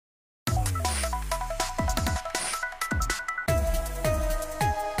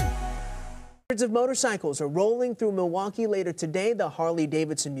Hundreds of motorcycles are rolling through Milwaukee later today. The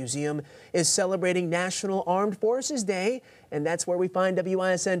Harley-Davidson Museum is celebrating National Armed Forces Day, and that's where we find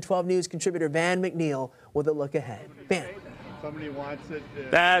WISN 12 News contributor Van McNeil with a look ahead. Van. Somebody wants it.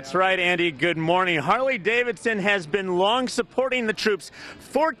 That's right, Andy. Good morning. Harley-Davidson has been long supporting the troops.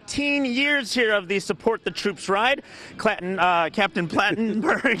 14 years here of the Support the Troops ride. Captain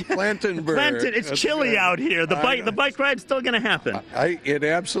Plattenberg. Plantenberg. It's chilly out here. The bike ride's still going to happen. It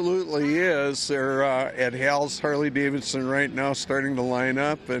absolutely is. They're at Hal's Harley-Davidson right now, starting to line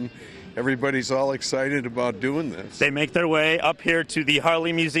up, and everybody's all excited about doing this. They make their way up here to the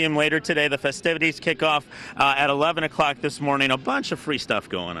Harley Museum later today. The festivities kick off at 11 o'clock this morning. A bunch of free stuff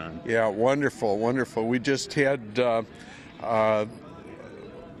going on. Yeah, wonderful, wonderful. We just had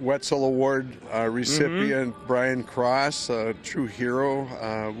Wetzel Award recipient Brian Cross, a true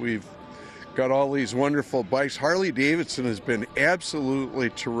hero. We've got all these wonderful bikes. Harley-Davidson has been absolutely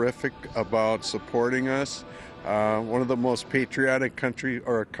terrific about supporting us. One of the most patriotic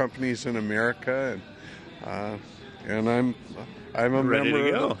companies in America, and I'm a ready member.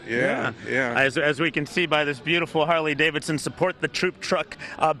 To go. Yeah. As we can see by this beautiful Harley-Davidson Support the Troop truck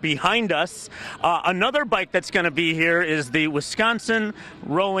behind us. Another bike that's going to be here is the Wisconsin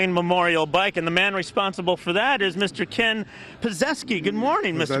Rolling Memorial Bike, and the man responsible for that is Mr. Ken Pazesky. Good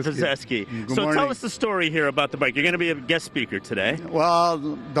morning, Mr. Pazesky. Good morning. Tell us the story here about the bike. You're going to be a guest speaker today. Well,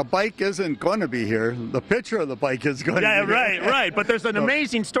 the bike isn't going to be here. The picture of the bike is going to be here. Right. But there's an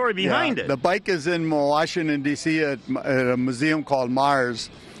amazing story behind it. The bike is in Washington, D.C. at a museum called Mars,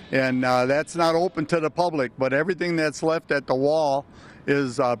 and that's not open to the public, but everything that's left at the wall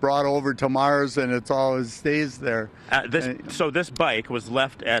is brought over to Mars, and it always stays there. So this bike was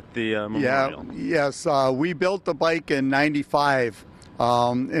left at the memorial? Yes. We built the bike in '95,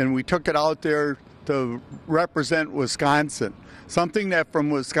 and we took it out there to represent Wisconsin. Something that from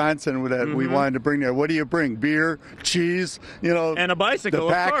Wisconsin that we wanted to bring there. What do you bring? Beer, cheese, and a bicycle,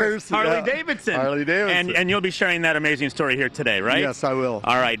 the Packers, Harley-Davidson. Harley-Davidson. And you'll be sharing that amazing story here today, right? Yes, I will.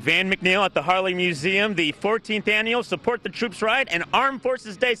 All right, Van McNeil at the Harley Museum, the 14th annual Support the Troops Ride and Armed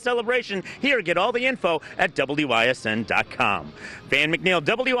Forces Day celebration. Here, get all the info at WISN.com. Van McNeil,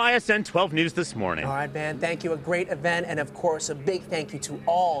 WISN 12 News this morning. All right, Van, thank you. A great event, and of course, a big thank you to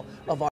all of our